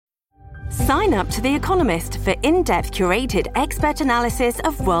Sign up to The Economist for in-depth curated expert analysis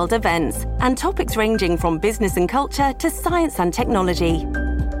of world events and topics ranging from business and culture to science and technology.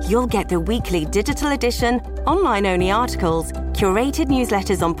 You'll get the weekly digital edition, online-only articles, curated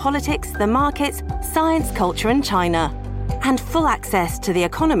newsletters on politics, the markets, science, culture and China, and full access to The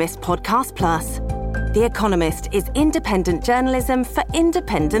Economist Podcast Plus. The Economist is independent journalism for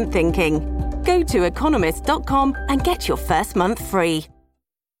independent thinking. Go to economist.com and get your first month free.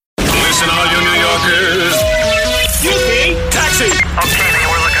 Listen, all you New Yorkers. Excuse me. Taxi. Okay, man,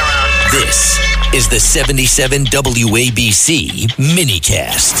 we're looking around. This is the 77 WABC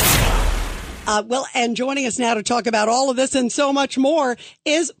minicast. And joining us now to talk about all of this and so much more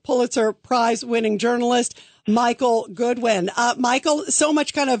is Pulitzer Prize-winning journalist Michael Goodwin. Michael, so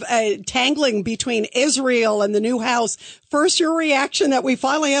much kind of tangling between Israel and the new House. First, your reaction that we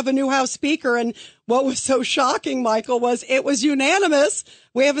finally have a new House Speaker, and what was so shocking, Michael, was it was unanimous.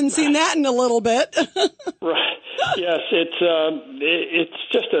 We haven't seen that in a little bit. Right. Yes, it's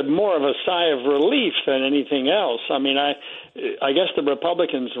just more of a sigh of relief than anything else. I mean, I guess the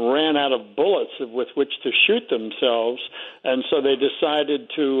Republicans ran out of bullets with which to shoot themselves, and so they decided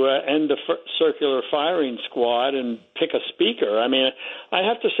to end the circular firing squad and pick a speaker. I mean, I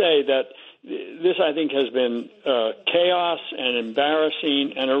have to say that this, I think, has been chaos and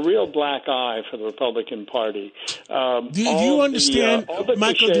embarrassing and a real black eye for the Republican Party. Do you understand,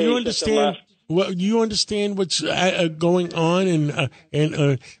 Michael? Do you understand? Well, do you understand what's going on, and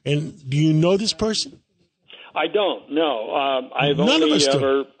do you know this person? I don't know. I've only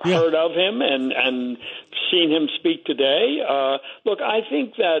ever heard of him and seen him speak today. Look, I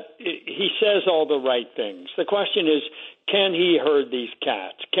think that he says all the right things. The question is, can he herd these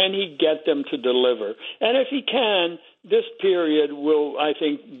cats? Can he get them to deliver? And if he can, this period will, I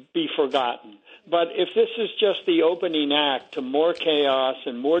think, be forgotten. But if this is just the opening act to more chaos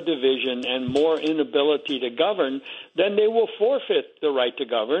and more division and more inability to govern, then they will forfeit the right to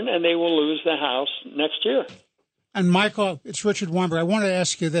govern and they will lose the House next year. And Michael, it's Richard Weinberg. I want to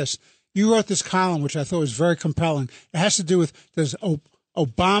ask you this. You wrote this column, which I thought was very compelling. It has to do with, does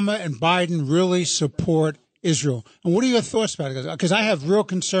Obama and Biden really support Israel? And what are your thoughts about it? Because I have real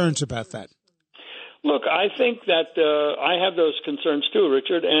concerns about that. Look, I think that I have those concerns too,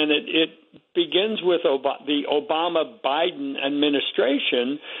 Richard, and it begins with the Obama-Biden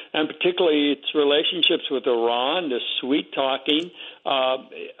administration, and particularly its relationships with Iran, the sweet-talking.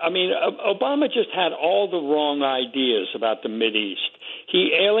 I mean, Obama just had all the wrong ideas about the Mideast.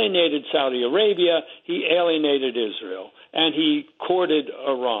 He alienated Saudi Arabia, he alienated Israel, and he courted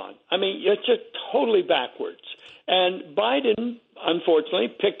Iran. I mean, it's just totally backwards. And Biden, unfortunately,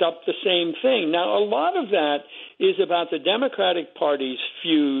 picked up the same thing. Now, a lot of that is about the Democratic Party's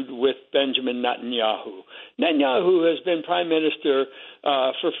feud with Benjamin Netanyahu. Netanyahu has been prime minister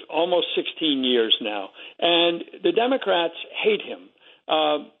for almost 16 years now, and the Democrats hate him.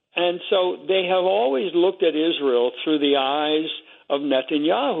 And so they have always looked at Israel through the eyes of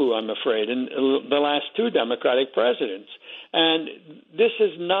Netanyahu, I'm afraid, in the last two Democratic presidents. And this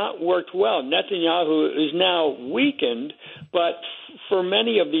has not worked well. Netanyahu is now weakened, but for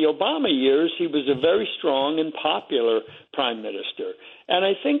many of the Obama years, he was a very strong and popular prime minister. And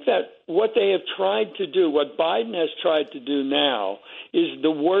I think that what they have tried to do, what Biden has tried to do now, is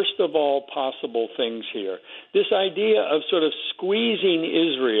the worst of all possible things here. This idea of sort of squeezing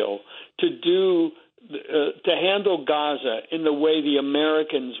Israel to handle Gaza in the way the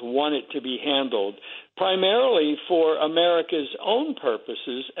Americans want it to be handled, primarily for America's own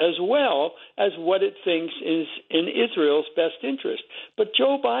purposes, as well as what it thinks is in Israel's best interest. But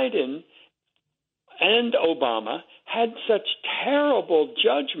Joe Biden and Obama had such terrible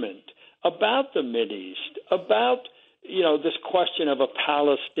judgment about the Mideast, about this question of a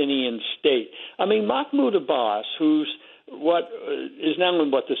Palestinian state. I mean, Mahmoud Abbas, who's what is now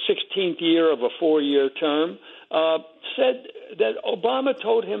in the 16th year of a 4-year term, said that Obama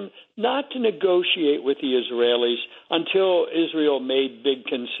told him not to negotiate with the Israelis until Israel made big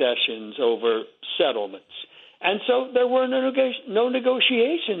concessions over settlements. And so there were no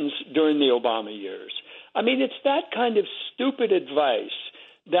negotiations during the Obama years. I mean, it's that kind of stupid advice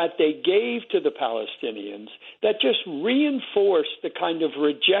that they gave to the Palestinians that just reinforced the kind of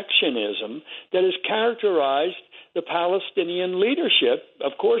rejectionism that has characterized the Palestinian leadership,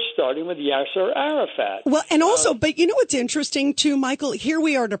 of course, starting with Yasser Arafat. Well, and also, but you know what's interesting too, Michael? Here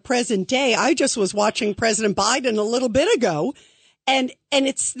we are to present day. I just was watching President Biden a little bit ago, and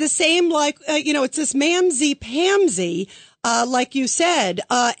it's the same, it's this mamsy-pamsy, like you said,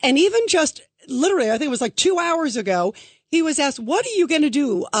 and even just literally, I think it was like 2 hours ago, he was asked, what are you going to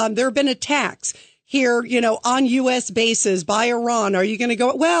do? There have been attacks. here, on U.S. bases by Iran? Are you going to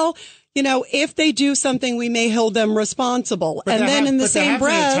go, well, if they do something, we may hold them responsible. But and then in the same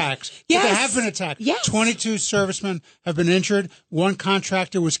breath, attacks. yes, there have been attacks. Yes. 22 servicemen have been injured. One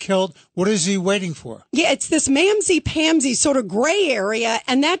contractor was killed. What is he waiting for? Yeah, it's this mamsy-pamsy sort of gray area,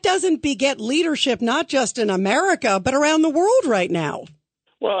 and that doesn't beget leadership, not just in America, but around the world right now.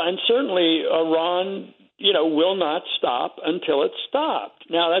 Well, and certainly Iran, will not stop until it's stopped.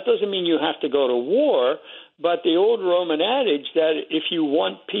 Now, that doesn't mean you have to go to war, but the old Roman adage that if you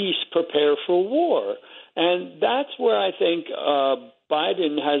want peace, prepare for war. And that's where I think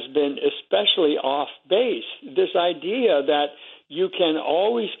Biden has been especially off base. This idea that you can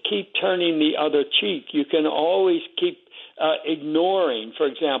always keep turning the other cheek. You can always keep ignoring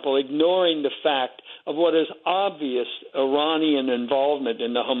the fact of what is obvious Iranian involvement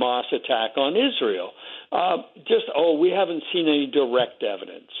in the Hamas attack on Israel. We haven't seen any direct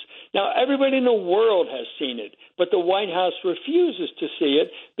evidence. Now, everybody in the world has seen it, but the White House refuses to see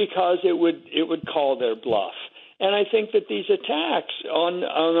it because it would call their bluff. And I think that these attacks on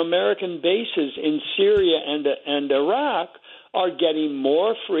American bases in Syria and Iraq are getting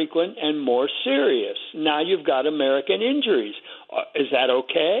more frequent and more serious. Now you've got American injuries. Is that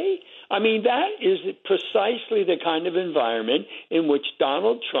okay? I mean, that is precisely the kind of environment in which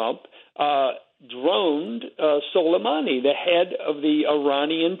Donald Trump droned Soleimani, the head of the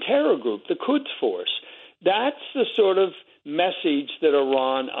Iranian terror group, the Quds Force. That's the sort of message that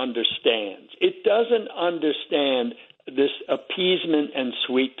Iran understands. It doesn't understand this appeasement and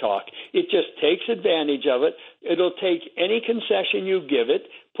sweet talk. It just takes advantage of it. It'll take any concession you give it,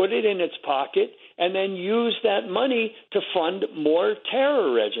 put it in its pocket, and then use that money to fund more terror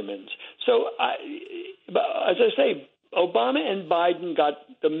regimens. So, as I say, Obama and Biden got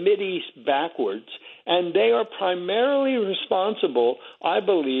the Mideast backwards, and they are primarily responsible, I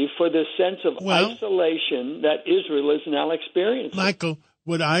believe, for this sense of isolation that Israel is now experiencing. Michael,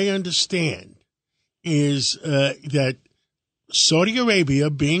 what I understand is that Saudi Arabia,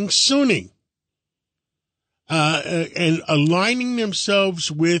 being Sunni, and aligning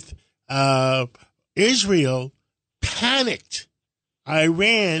themselves with Israel, panicked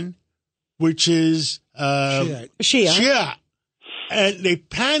Iran, which is Shia. And they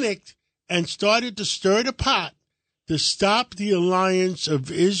panicked and started to stir the pot to stop the alliance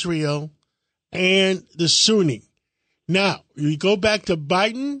of Israel and the Sunni. Now, you go back to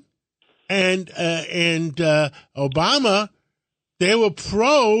Biden and Obama, they were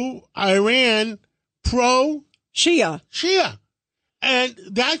pro-Iran, pro-Shia. And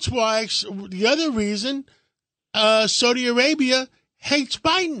that's why the other reason Saudi Arabia hates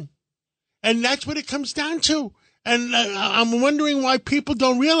Biden. And that's what it comes down to. And I'm wondering why people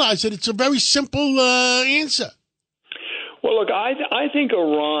don't realize it. It's a very simple answer. Well, look, I think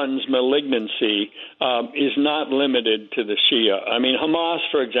Iran's malignancy is not limited to the Shia. I mean, Hamas,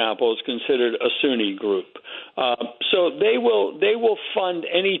 for example, is considered a Sunni group. So they will fund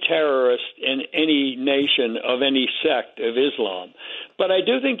any terrorist in any nation of any sect of Islam. But I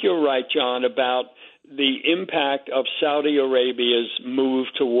do think you're right, John, about the impact of Saudi Arabia's move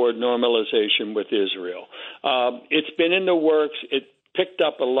toward normalization with Israel. It's been in the works. It picked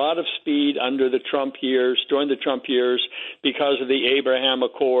up a lot of speed during the Trump years because of the Abraham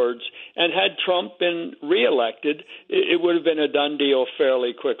Accords. And had Trump been reelected, it would have been a done deal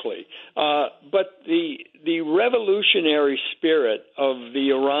fairly quickly. But the revolutionary spirit of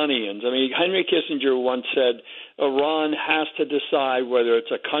the Iranians, I mean, Henry Kissinger once said, Iran has to decide whether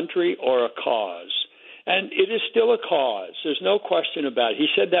it's a country or a cause. And it is still a cause. There's no question about it. He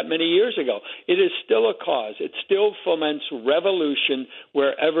said that many years ago. It is still a cause. It still foments revolution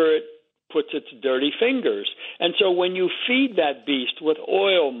wherever it puts its dirty fingers. And so when you feed that beast with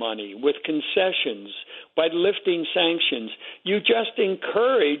oil money, with concessions, by lifting sanctions, you just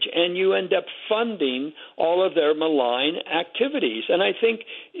encourage and you end up funding all of their malign activities. And I think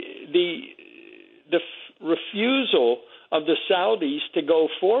the refusal of the Saudis to go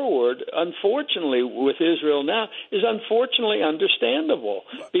forward, unfortunately, with Israel now, is unfortunately understandable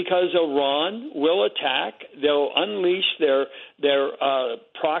because Iran will attack. They'll unleash their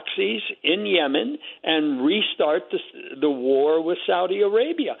proxies in Yemen and restart the war with Saudi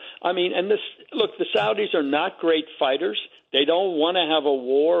Arabia. I mean, and look, the Saudis are not great fighters. They don't want to have a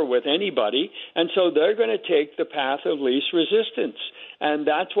war with anybody, and so they're going to take the path of least resistance. And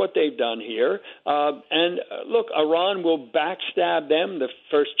that's what they've done here. Look, Iran will backstab them the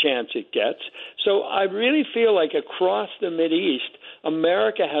first chance it gets. So I really feel like across the Mideast,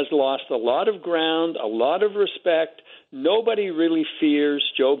 America has lost a lot of ground, a lot of respect, Nobody really fears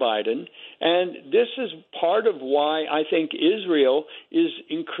Joe Biden. And this is part of why I think Israel is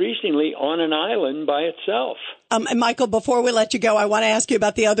increasingly on an island by itself. And Michael, before we let you go, I want to ask you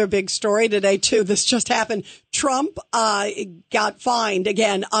about the other big story today, too. This just happened. Trump got fined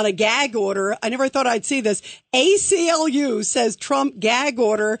again on a gag order. I never thought I'd see this. ACLU says Trump gag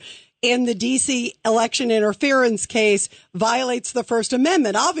order in the D.C. election interference case violates the First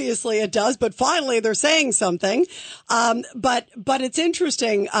Amendment. Obviously it does, but finally they're saying something. But it's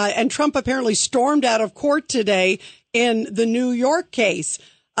interesting. And Trump apparently stormed out of court today in the New York case.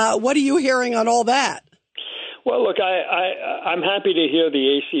 What are you hearing on all that? Well, look, I'm happy to hear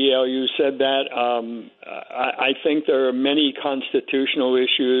the ACLU said that. I think there are many constitutional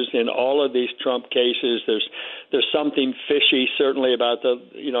issues in all of these Trump cases. There's something fishy, certainly, about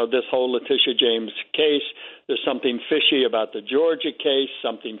this whole Letitia James case. There's something fishy about the Georgia case,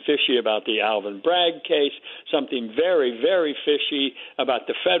 something fishy about the Alvin Bragg case, something very, very fishy about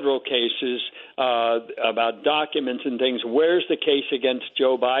the federal cases, about documents and things. Where's the case against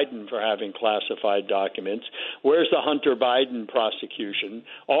Joe Biden for having classified documents? Where's the Hunter Biden prosecution?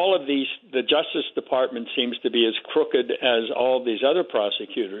 All of these, the Justice Department seems to be as crooked as all these other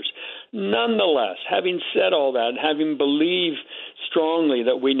prosecutors. Nonetheless, having said all that, having believed strongly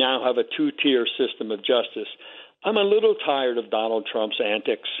that we now have a two-tier system of justice, I'm a little tired of Donald Trump's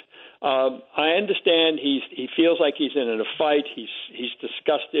antics. I understand he feels like he's in a fight. He's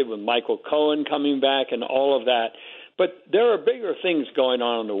disgusted with Michael Cohen coming back and all of that. But there are bigger things going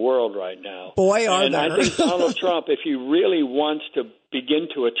on in the world right now. Boy, are there. And I think Donald Trump, if he really wants to begin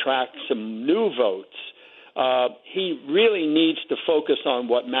to attract some new votes, he really needs to focus on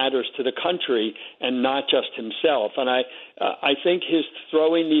what matters to the country and not just himself. And I think his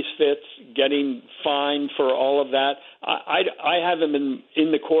throwing these fits, getting fined for all of that, I haven't been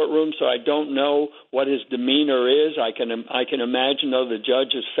in the courtroom, so I don't know what his demeanor is. I can imagine, though, the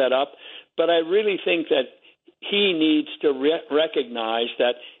judge is fed up. But I really think that he needs to recognize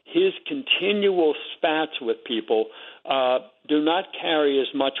that his continual spats with people do not carry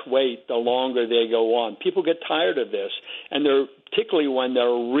as much weight the longer they go on. People get tired of this, and particularly when there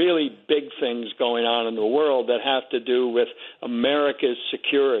are really big things going on in the world that have to do with America's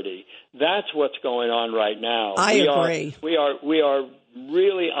security. That's what's going on right now. I agree. We are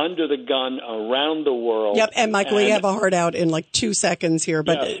really under the gun around the world. Yep, and Michael, we have a hard out in like 2 seconds here,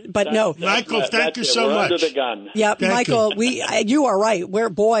 but no. Michael, thank you so much. We're under the gun. Yep, Michael, you are right.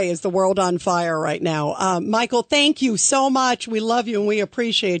 Is the world on fire right now. Michael, thank you so much. We love you and we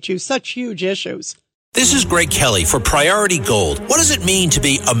appreciate you. Such huge issues. This is Greg Kelly for Priority Gold. What does it mean to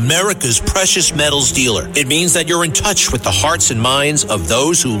be America's precious metals dealer? It means that you're in touch with the hearts and minds of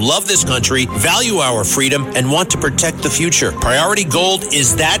those who love this country, value our freedom, and want to protect the future. Priority Gold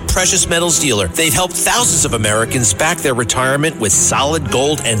is that precious metals dealer. They've helped thousands of Americans back their retirement with solid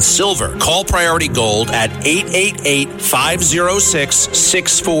gold and silver. Call Priority Gold at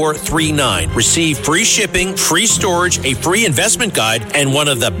 888-506-6439. Receive free shipping, free storage, a free investment guide, and one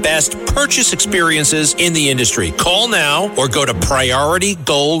of the best purchase experiences in the industry. Call now or go to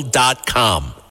PriorityGold.com.